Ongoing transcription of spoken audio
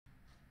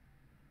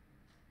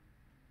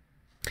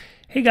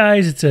Hey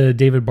guys, it's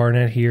David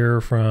Barnett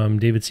here from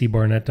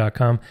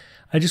davidcbarnett.com.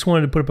 I just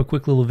wanted to put up a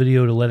quick little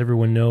video to let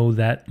everyone know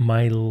that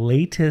my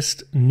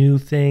latest new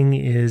thing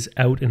is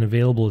out and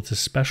available. It's a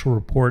special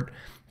report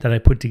that I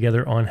put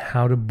together on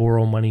how to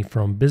borrow money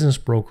from business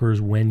brokers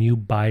when you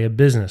buy a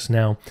business.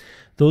 Now,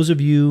 those of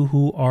you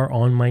who are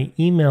on my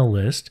email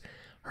list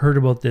heard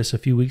about this a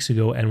few weeks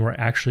ago and were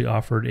actually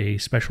offered a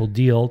special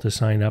deal to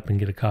sign up and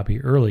get a copy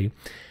early.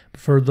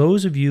 For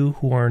those of you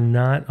who are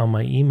not on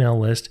my email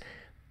list,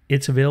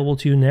 it's available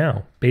to you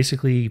now.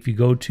 Basically, if you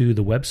go to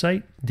the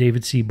website,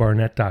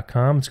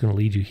 davidcbarnett.com, it's going to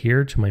lead you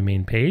here to my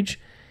main page.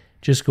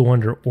 Just go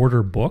under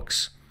Order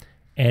Books,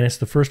 and it's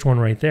the first one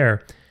right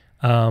there.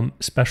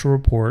 Special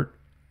report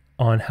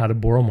on how to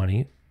borrow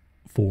money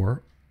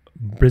for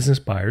business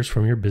buyers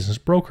from your business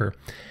broker.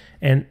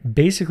 And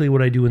basically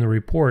what I do in the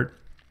report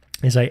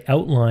is I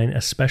outline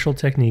a special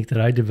technique that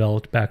I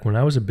developed back when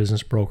I was a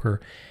business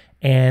broker,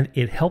 and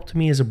it helped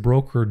me as a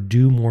broker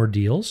do more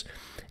deals.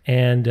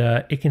 And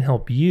it can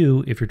help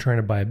you, if you're trying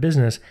to buy a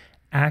business,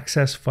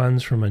 access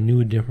funds from a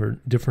new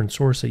different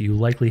source that you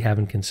likely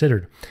haven't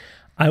considered.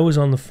 I was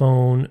on the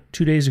phone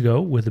 2 days ago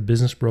with a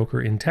business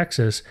broker in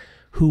Texas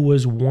who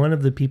was one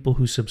of the people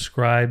who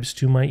subscribes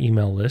to my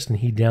email list, and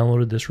he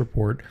downloaded this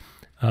report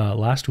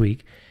last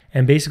week.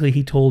 And basically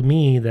he told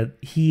me that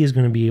he is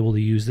going to be able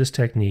to use this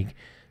technique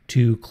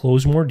to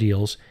close more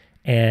deals.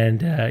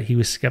 And he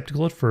was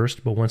skeptical at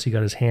first, but once he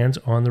got his hands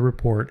on the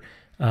report,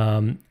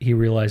 he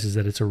realizes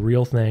that it's a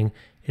real thing.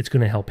 It's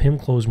going to help him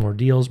close more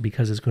deals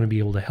because it's going to be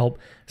able to help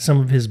some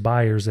of his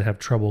buyers that have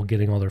trouble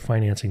getting all their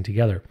financing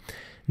together.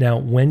 Now,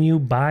 when you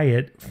buy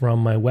it from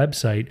my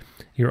website,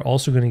 you're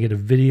also going to get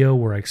a video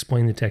where I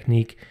explain the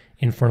technique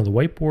in front of the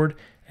whiteboard,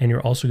 and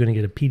you're also going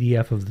to get a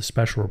PDF of the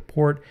special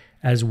report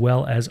as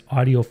well as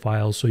audio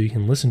files so you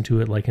can listen to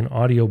it like an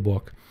audio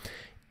book.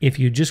 If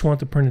you just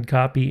want the printed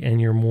copy and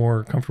you're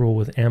more comfortable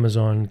with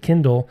Amazon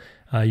Kindle,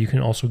 you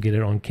can also get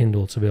it on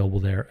Kindle. It's available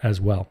there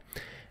as well.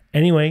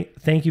 Anyway,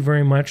 thank you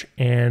very much.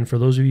 And for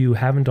those of you who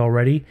haven't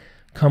already,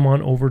 come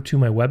on over to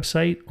my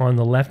website. On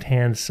the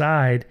left-hand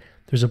side,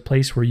 there's a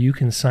place where you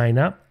can sign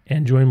up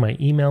and join my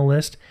email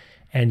list.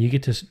 And you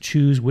get to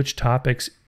choose which topics